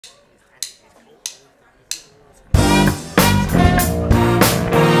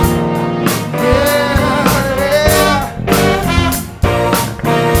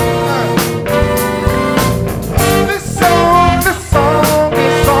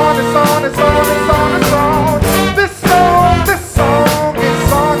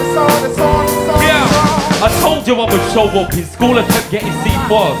show up. In school I kept getting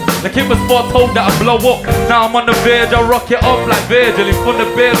C4s, like it was foretold that I'd blow up. Now I'm on the verge, I rock it up like Virgil in front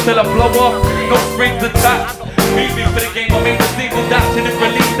of bears till I blow up. No strings attached. Moving for the game, I make the single dash and it's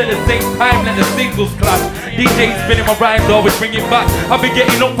released at the same time, let the singles clash. DJ's spinning my rhymes, always bring it back. I've been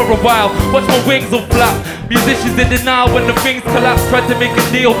getting up for a while, watch my wings all flap. Musicians in denial when the things collapse, tried to make a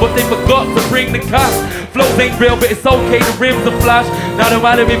deal but they forgot to bring the cash. Flows ain't real but it's okay, the rims are flash. Now they're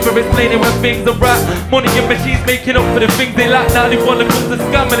mad at me for explaining when things are rap. Money and machines making up for the things they lack. Now they wanna come to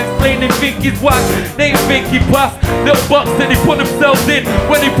scam and explain they think it's whack. They ain't think he pass, little box that they put themselves in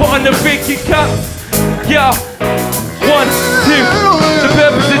when they put on the thinking caps. Yeah, 1, 2, the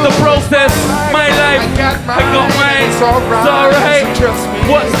purpose is the process. My life, I got mine, it's alright.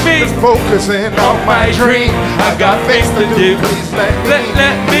 Watch me, focusing on my dream. I got things to do.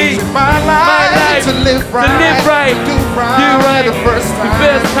 Let me, my life to live right, do right the first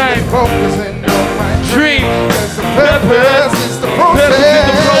time. Focusing on my dream. The purpose is the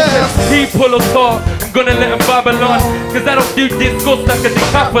process. People will talk, I'm gonna let them Babylon, cause I don't do discourse like a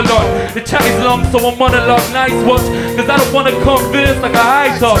decathlon. The chat is long so I'm monologue, nice watch, cause I don't wanna converse like a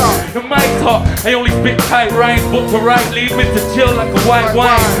high top. In my talk, I only spit tight rhymes, but to write leave me to chill like a white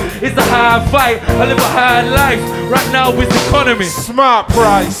wine. It's a hard fight, I live a hard life, right now it's economy. Smart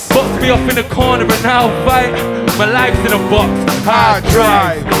price. Box me up in the corner and I'll fight. My life's in a box, hard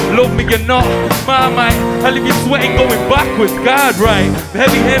drive. Love me or not, my mind, I leave you sweating going backwards, God right. The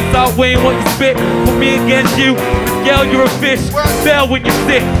heavy hands outweighing what you spit, put me against you, girl you're a fish. Fail when you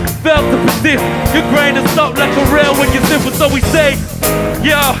sit, fail to persist. Your grain is stopped like a rail when you sip, so we say,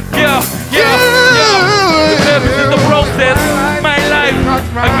 yeah. The purpose is the process, my life,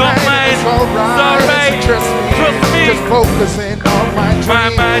 I got mine, it's alright, trust me. Just focusing on my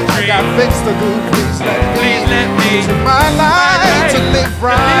dream. I got things to do, please let me. To my life, to live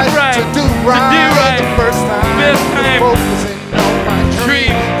right, to do right the first time. Focusing on my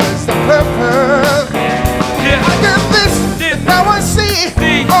dream, it's the purpose. I get this, now I see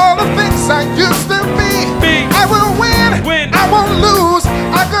all the things I used to be. I will win, I won't lose.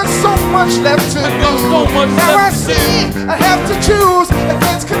 I got so much left to do. Now I see I have to choose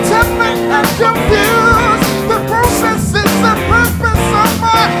against contentment and confused. The process is the purpose of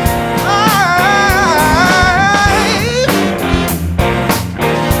my life.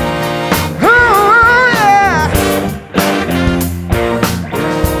 Oh yeah.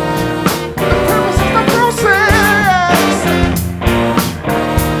 The purpose is the process.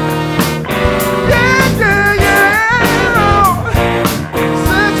 Yeah.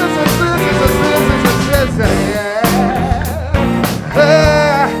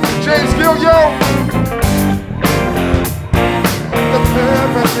 James Gill, yo.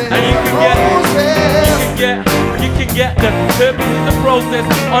 And you can get the purpose is the process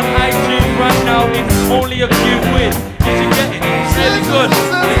on iTunes right now. It's only a few quid. You should get it. It's really good.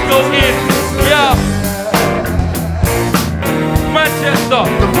 Let's go in. Yeah. Manchester.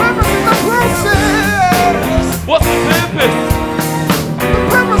 The purpose is the process. What's the purpose? The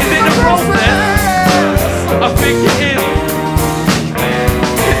purpose Is it the process? I think it is.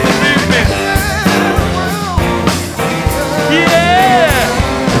 It's the movement. Yeah.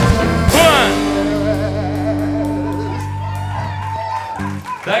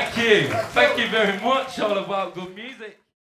 Thank you very much, All About Good Music.